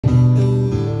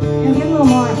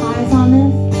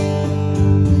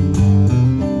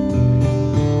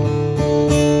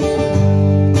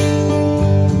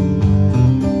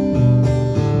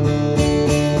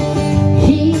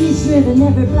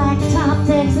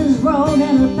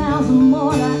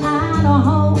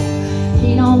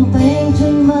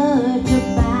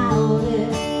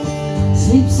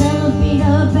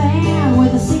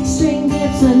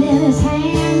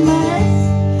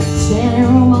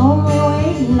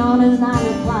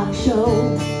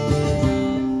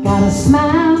Got a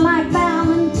smile like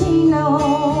Valentino,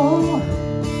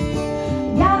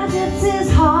 got a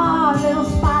gypsy's heart, little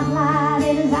spotlight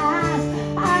in his eyes.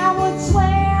 I would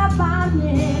swear by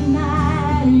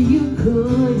midnight you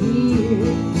could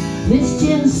hear this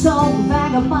gin-soaked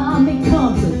vagabond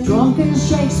becomes a drunken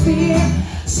Shakespeare,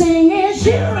 singing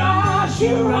shoo-rah,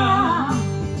 shoo-rah.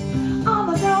 All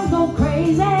the girls go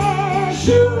crazy,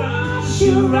 shoo-rah,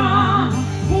 shoo-rah.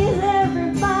 He's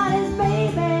everybody's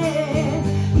baby.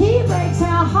 He breaks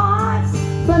our hearts,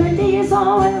 but it leaves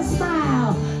all with a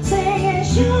smile, singing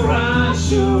shoo-rah,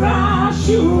 shoo-rah,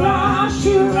 shoo-rah,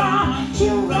 shoo-rah,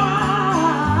 shoo-rah.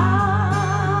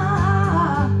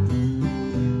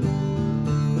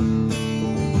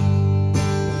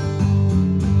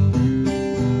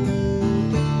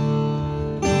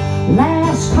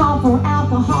 Last call for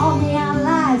alcohol, neon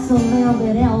lights, a little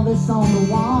bit Elvis on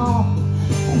the wall.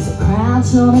 As the crowd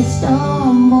slowly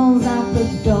stumbles out the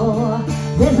door,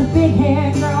 there's a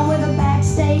big-haired girl with a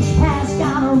backstage pass,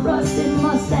 got a rusted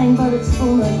Mustang, but it's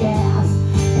full of gas.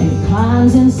 And he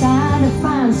climbs inside to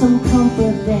find some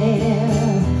comfort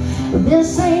there. But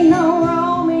this ain't no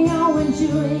Romeo and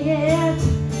Juliet.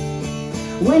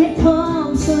 When it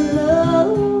comes to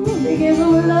love, they give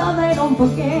them love they don't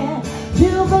forget.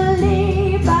 To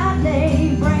believe by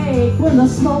daybreak when the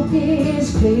smoke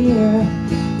is clear,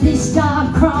 these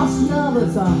star-crossed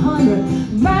lovers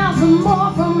 100 miles or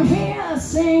more from here,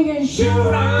 singing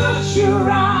shoo-rah,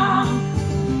 shoo-rah.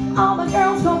 All the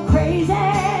girls go crazy,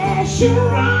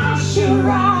 shoo-rah,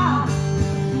 shoo-rah.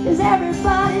 Is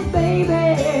everybody's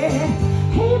baby.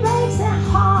 He breaks their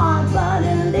heart, but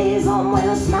it leaves them with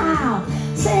a smile,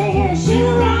 singing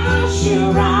shoo-rah,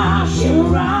 shoo-rah,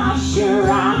 shoo-rah,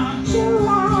 shoo-rah,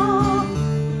 shoo-rah.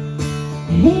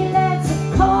 He lets a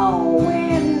cold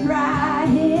wind dry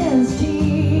his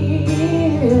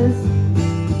tears.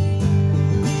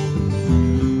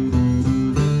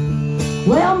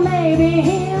 Well, maybe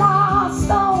he lost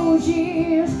those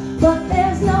years, but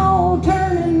there's no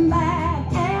turning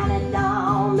back, and it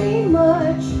don't mean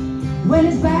much when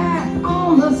he's back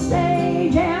on the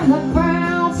stage and the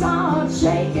crowd starts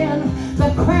shaking.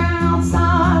 The crowd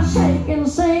starts shaking,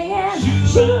 singing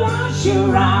shoo-rah,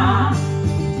 shoo-rah.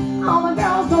 All the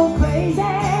girls go crazy,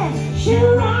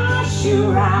 shoo-rah,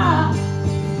 shoo-rah.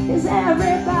 Is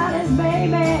everybody's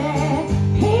baby.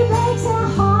 He breaks her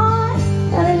heart,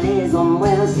 and it leaves them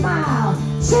with a smile,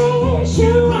 singing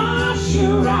shoo-rah,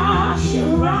 shoo-rah,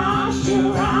 shoo-rah,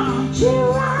 shoo-rah,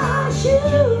 shoo-rah, shoo.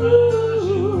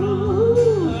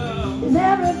 Is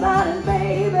everybody's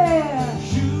baby.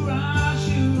 Shoo-rah,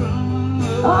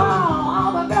 shoo-rah. Oh,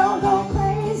 all the girls go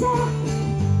crazy.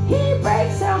 He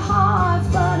breaks their hearts,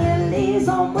 but it leaves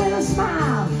them with a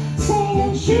smile,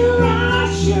 singing shoo-rah,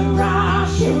 shoo-rah,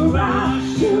 shoo-rah.